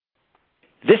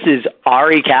This is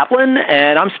Ari Kaplan,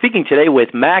 and I'm speaking today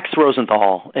with Max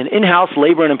Rosenthal, an in-house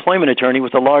labor and employment attorney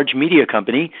with a large media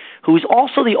company who is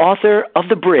also the author of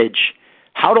The Bridge,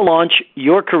 How to Launch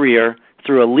Your Career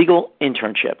Through a Legal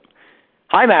Internship.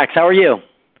 Hi, Max. How are you?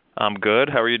 I'm good.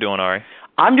 How are you doing, Ari?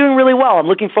 I'm doing really well. I'm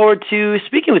looking forward to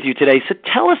speaking with you today. So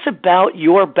tell us about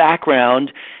your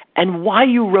background and why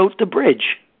you wrote The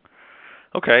Bridge.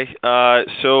 Okay.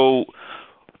 So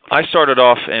I started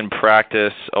off in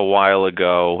practice a while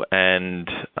ago, and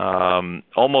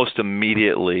almost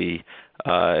immediately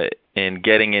in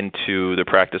getting into the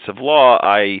practice of law,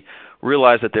 I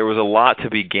realized that there was a lot to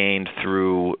be gained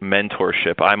through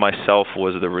mentorship. I myself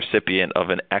was the recipient of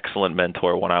an excellent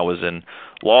mentor when I was in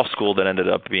law school that ended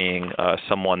up being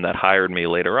someone that hired me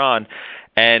later on.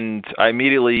 And I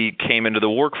immediately came into the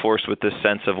workforce with this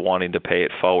sense of wanting to pay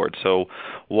it forward. So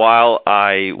while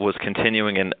I was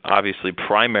continuing and obviously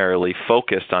primarily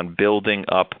focused on building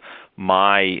up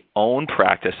my own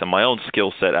practice and my own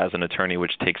skill set as an attorney,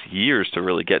 which takes years to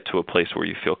really get to a place where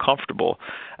you feel comfortable,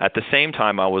 at the same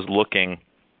time I was looking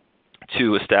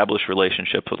to establish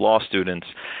relationships with law students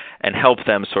and help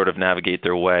them sort of navigate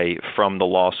their way from the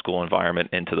law school environment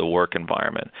into the work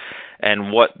environment.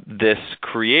 And what this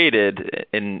created,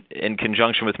 in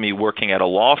conjunction with me working at a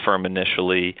law firm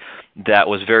initially that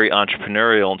was very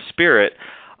entrepreneurial in spirit,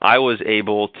 I was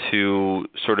able to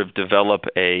sort of develop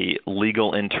a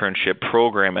legal internship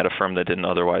program at a firm that didn't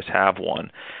otherwise have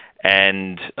one,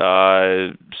 and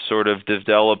sort of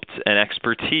developed an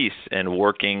expertise in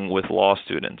working with law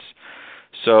students.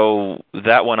 So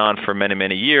that went on for many,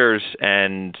 many years,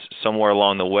 and somewhere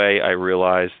along the way I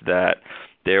realized that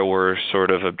there were sort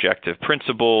of objective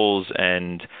principles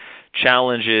and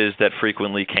challenges that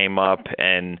frequently came up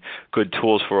and good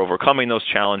tools for overcoming those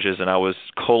challenges, and I was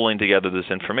culling together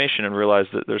this information and realized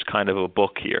that there's kind of a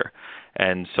book here.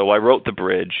 And so I wrote The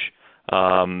Bridge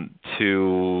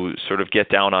to sort of get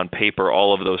down on paper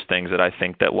all of those things that I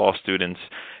think that law students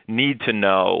need to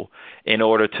know in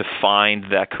order to find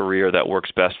that career that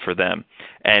works best for them.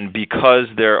 And because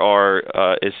there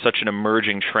is such an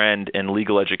emerging trend in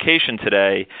legal education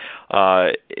today,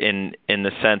 in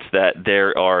the sense that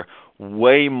there are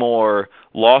way more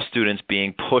law students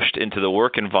being pushed into the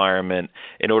work environment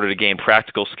in order to gain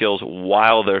practical skills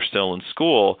while they're still in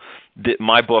school,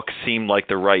 my book seemed like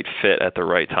the right fit at the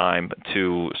right time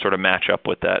to sort of match up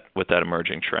with that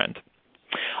emerging trend.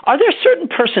 Are there certain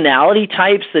personality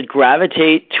types that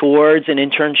gravitate towards an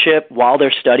internship while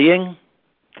they're studying?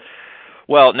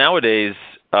 Well, nowadays,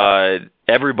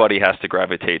 everybody has to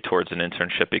gravitate towards an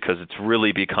internship because it's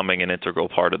really becoming an integral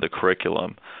part of the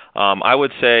curriculum. I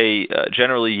would say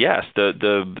generally yes.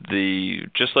 The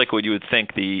just like what you would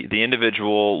think, the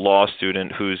individual law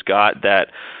student who's got that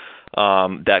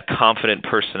confident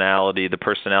personality, the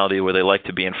personality where they like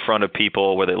to be in front of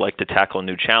people, where they like to tackle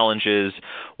new challenges,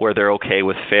 where they're okay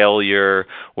with failure,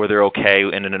 where they're okay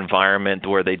in an environment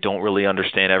where they don't really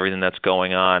understand everything that's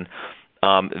going on.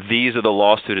 These are the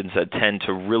law students that tend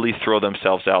to really throw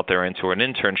themselves out there into an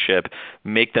internship,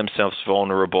 make themselves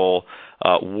vulnerable,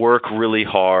 work really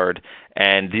hard,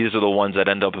 and these are the ones that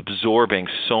end up absorbing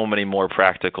so many more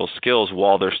practical skills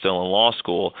while they're still in law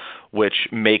school, which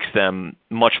makes them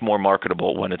much more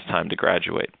marketable when it's time to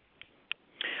graduate.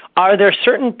 Are there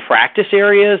certain practice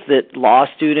areas that law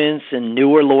students and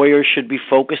newer lawyers should be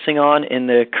focusing on in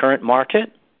the current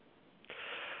market?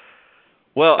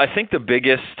 Well, I think the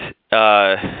biggest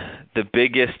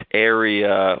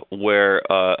area where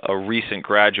a recent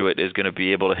graduate is going to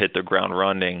be able to hit the ground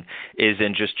running is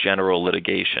in just general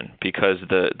litigation, because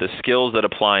the skills that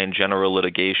apply in general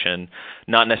litigation,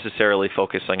 not necessarily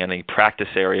focusing on any practice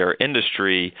area or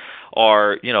industry,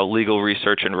 are legal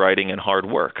research and writing and hard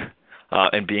work,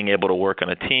 and being able to work on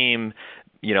a team.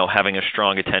 Having a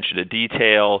strong attention to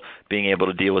detail, being able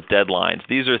to deal with deadlines.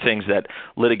 These are things that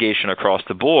litigation across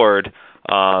the board,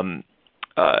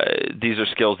 these are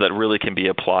skills that really can be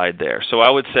applied there. So I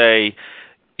would say,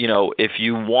 if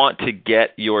you want to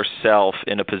get yourself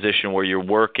in a position where you're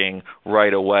working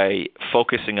right away,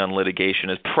 focusing on litigation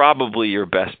is probably your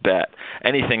best bet.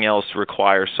 Anything else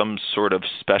requires some sort of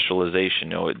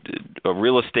specialization. A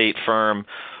real estate firm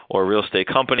or a real estate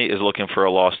company is looking for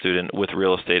a law student with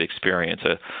real estate experience.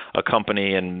 A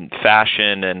company in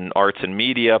fashion and arts and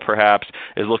media, perhaps,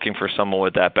 is looking for someone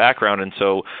with that background. And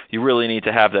so you really need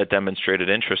to have that demonstrated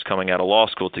interest coming out of law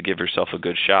school to give yourself a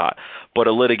good shot. But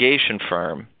a litigation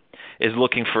firm is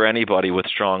looking for anybody with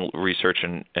strong research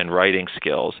and writing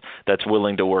skills that's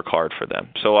willing to work hard for them.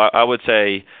 So I would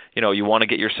say, you want to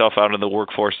get yourself out of the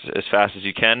workforce as fast as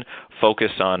you can,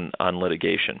 focus on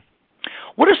litigation.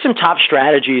 What are some top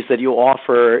strategies that you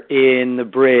offer in the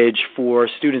Bridge for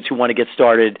students who want to get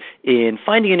started in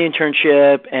finding an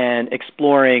internship and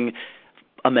exploring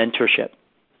a mentorship?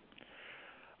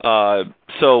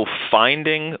 So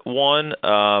finding one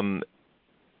I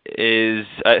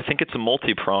think it's a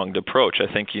multi-pronged approach. I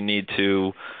think you need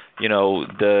to,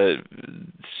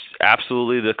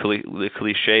 absolutely the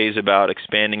cliches about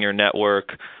expanding your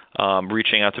network,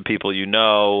 reaching out to people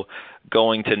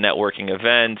going to networking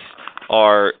events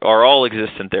are all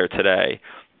existent there today.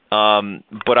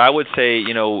 But I would say,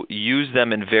 use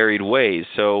them in varied ways.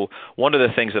 So one of the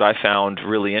things that I found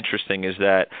really interesting is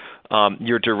that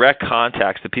your direct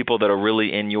contacts, the people that are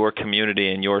really in your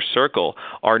community, in your circle,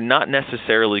 are not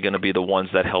necessarily going to be the ones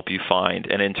that help you find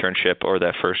an internship or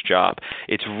that first job.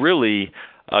 It's really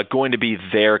going to be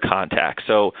their contact.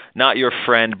 So not your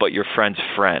friend, but your friend's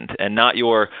friend, and not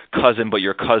your cousin, but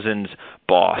your cousin's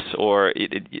boss.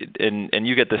 And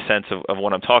you get the sense of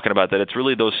what I'm talking about, that it's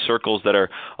really those circles that are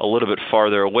a little bit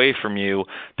farther away from you,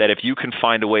 that if you can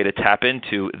find a way to tap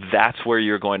into, that's where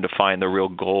you're going to find the real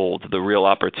gold, the real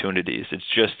opportunities.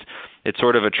 It's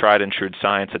sort of a tried and true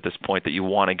science at this point that you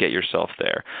want to get yourself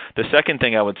there. The second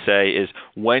thing I would say is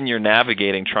when you're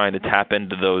navigating trying to tap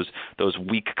into those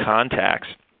weak contacts,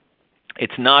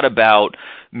 it's not about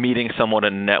meeting someone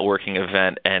at a networking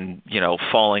event and,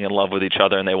 falling in love with each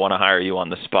other and they want to hire you on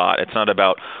the spot. It's not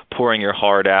about pouring your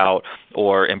heart out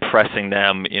or impressing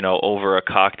them, over a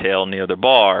cocktail near the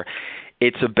bar.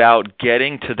 It's about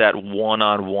getting to that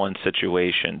one-on-one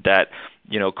situation, that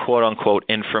quote unquote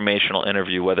informational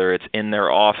interview, whether it's in their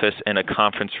office, in a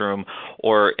conference room,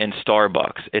 or in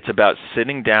Starbucks. It's about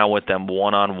sitting down with them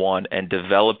one-on-one and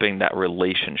developing that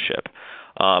relationship.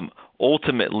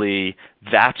 Ultimately,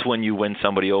 that's when you win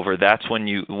somebody over. That's when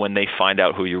they find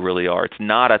out who you really are. It's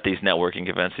not at these networking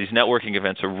events. These networking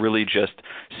events are really just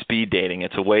speed dating.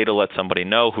 It's a way to let somebody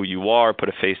know who you are, put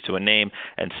a face to a name,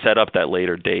 and set up that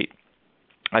later date.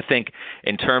 I think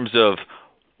in terms of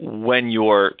when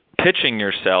you're pitching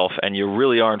yourself and you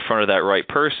really are in front of that right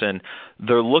person,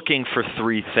 they're looking for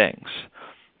three things.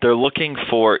 They're looking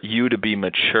for you to be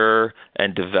mature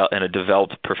and a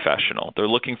developed professional. They're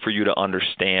looking for you to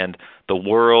understand the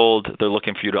world. They're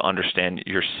looking for you to understand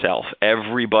yourself.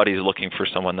 Everybody's looking for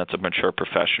someone that's a mature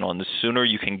professional, and the sooner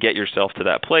you can get yourself to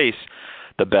that place,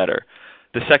 the better.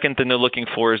 The second thing they're looking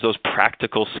for is those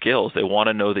practical skills. They want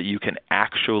to know that you can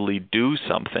actually do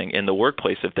something in the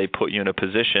workplace if they put you in a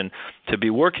position to be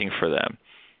working for them.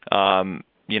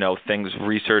 Things,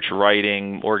 research,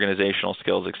 writing, organizational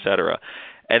skills, etc.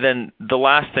 And then the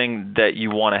last thing that you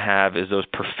want to have is those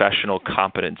professional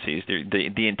competencies, the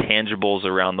intangibles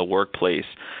around the workplace.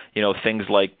 Things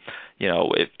like,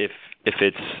 if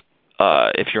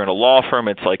you're in a law firm,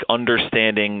 it's like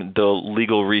understanding the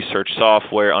legal research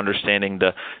software, understanding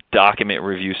the document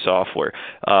review software.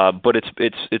 But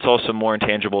it's also more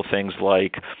intangible things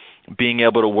like being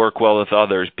able to work well with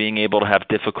others, being able to have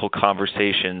difficult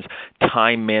conversations,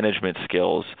 time management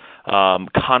skills,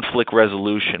 conflict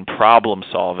resolution, problem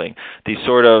solving,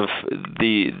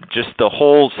 the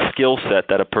whole skill set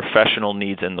that a professional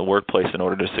needs in the workplace in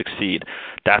order to succeed.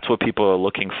 That's what people are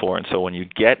looking for. And so when you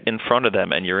get in front of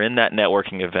them and you're in that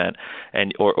networking event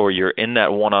or you're in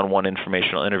that one-on-one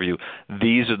informational interview,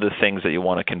 these are the things that you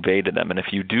want to convey to them. And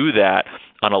if you do that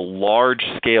on a large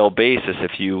scale basis,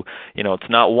 it's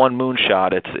not one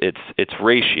moonshot, it's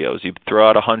ratios. You throw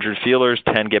out 100 feelers,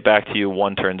 10 get back to you,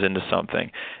 1 turns into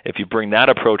something. If you bring that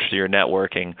approach to your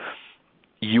networking,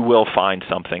 you will find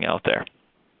something out there.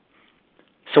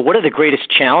 So what are the greatest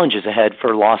challenges ahead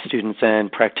for law students and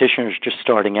practitioners just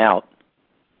starting out?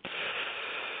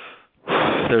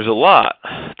 There's a lot.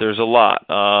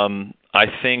 I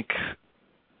think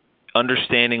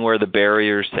understanding where the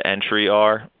barriers to entry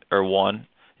are one.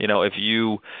 If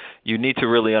you need to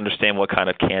really understand what kind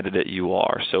of candidate you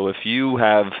are. So if you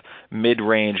have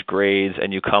mid-range grades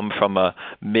and you come from a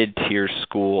mid-tier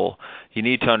school, you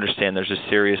need to understand there's a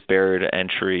serious barrier to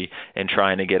entry in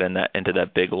trying to get into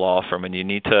that big law firm, and you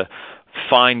need to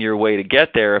find your way to get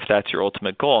there if that's your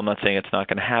ultimate goal. I'm not saying it's not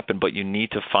going to happen, but you need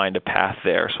to find a path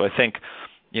there. So I think,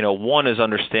 one is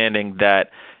understanding that,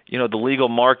 the legal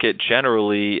market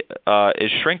generally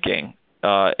is shrinking.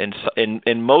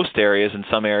 In most areas, in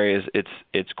some areas,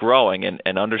 it's growing,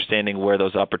 and understanding where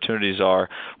those opportunities are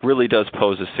really does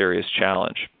pose a serious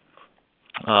challenge.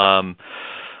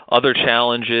 Other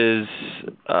challenges,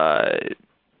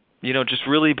 just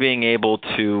really being able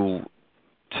to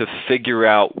figure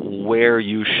out where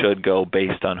you should go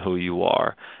based on who you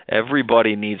are.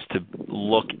 Everybody needs to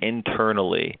look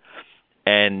internally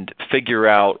and figure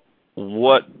out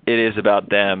what it is about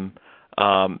them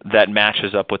that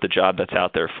matches up with the job that's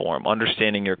out there for them.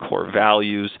 Understanding your core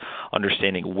values,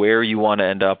 understanding where you want to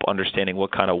end up, understanding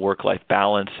what kind of work-life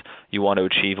balance you want to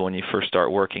achieve when you first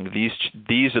start working.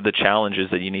 These are the challenges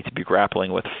that you need to be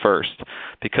grappling with first,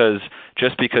 because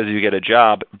just because you get a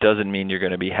job doesn't mean you're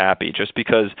going to be happy. Just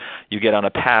because you get on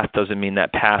a path doesn't mean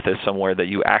that path is somewhere that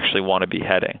you actually want to be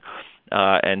heading.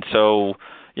 And so,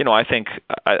 I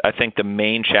think the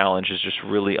main challenge is just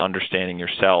really understanding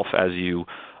yourself as you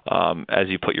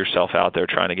put yourself out there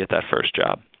trying to get that first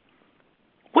job.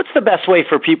 What's the best way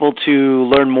for people to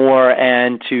learn more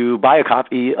and to buy a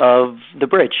copy of The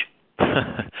Bridge?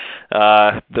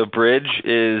 The Bridge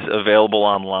is available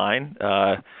online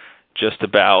just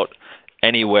about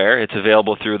anywhere. It's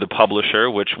available through the publisher,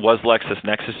 which was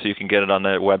LexisNexis, so you can get it on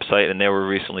their website, and they were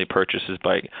recently purchased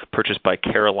by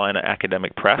Carolina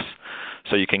Academic Press,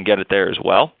 so you can get it there as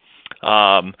well.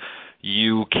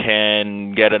 You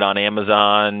can get it on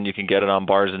Amazon. You can get it on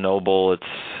Barnes and Noble.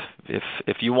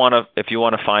 If you want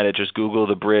to find it, just Google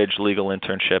The Bridge Legal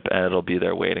Internship, and it'll be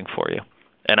there waiting for you.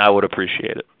 And I would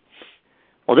appreciate it.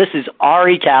 Well, this is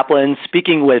Ari Kaplan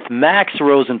speaking with Max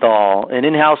Rosenthal, an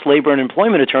in-house labor and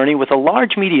employment attorney with a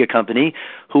large media company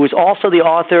who is also the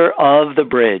author of The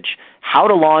Bridge, How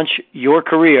to Launch Your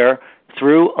Career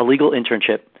Through a Legal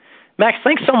Internship. Max,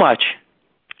 thanks so much.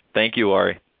 Thank you,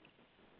 Ari.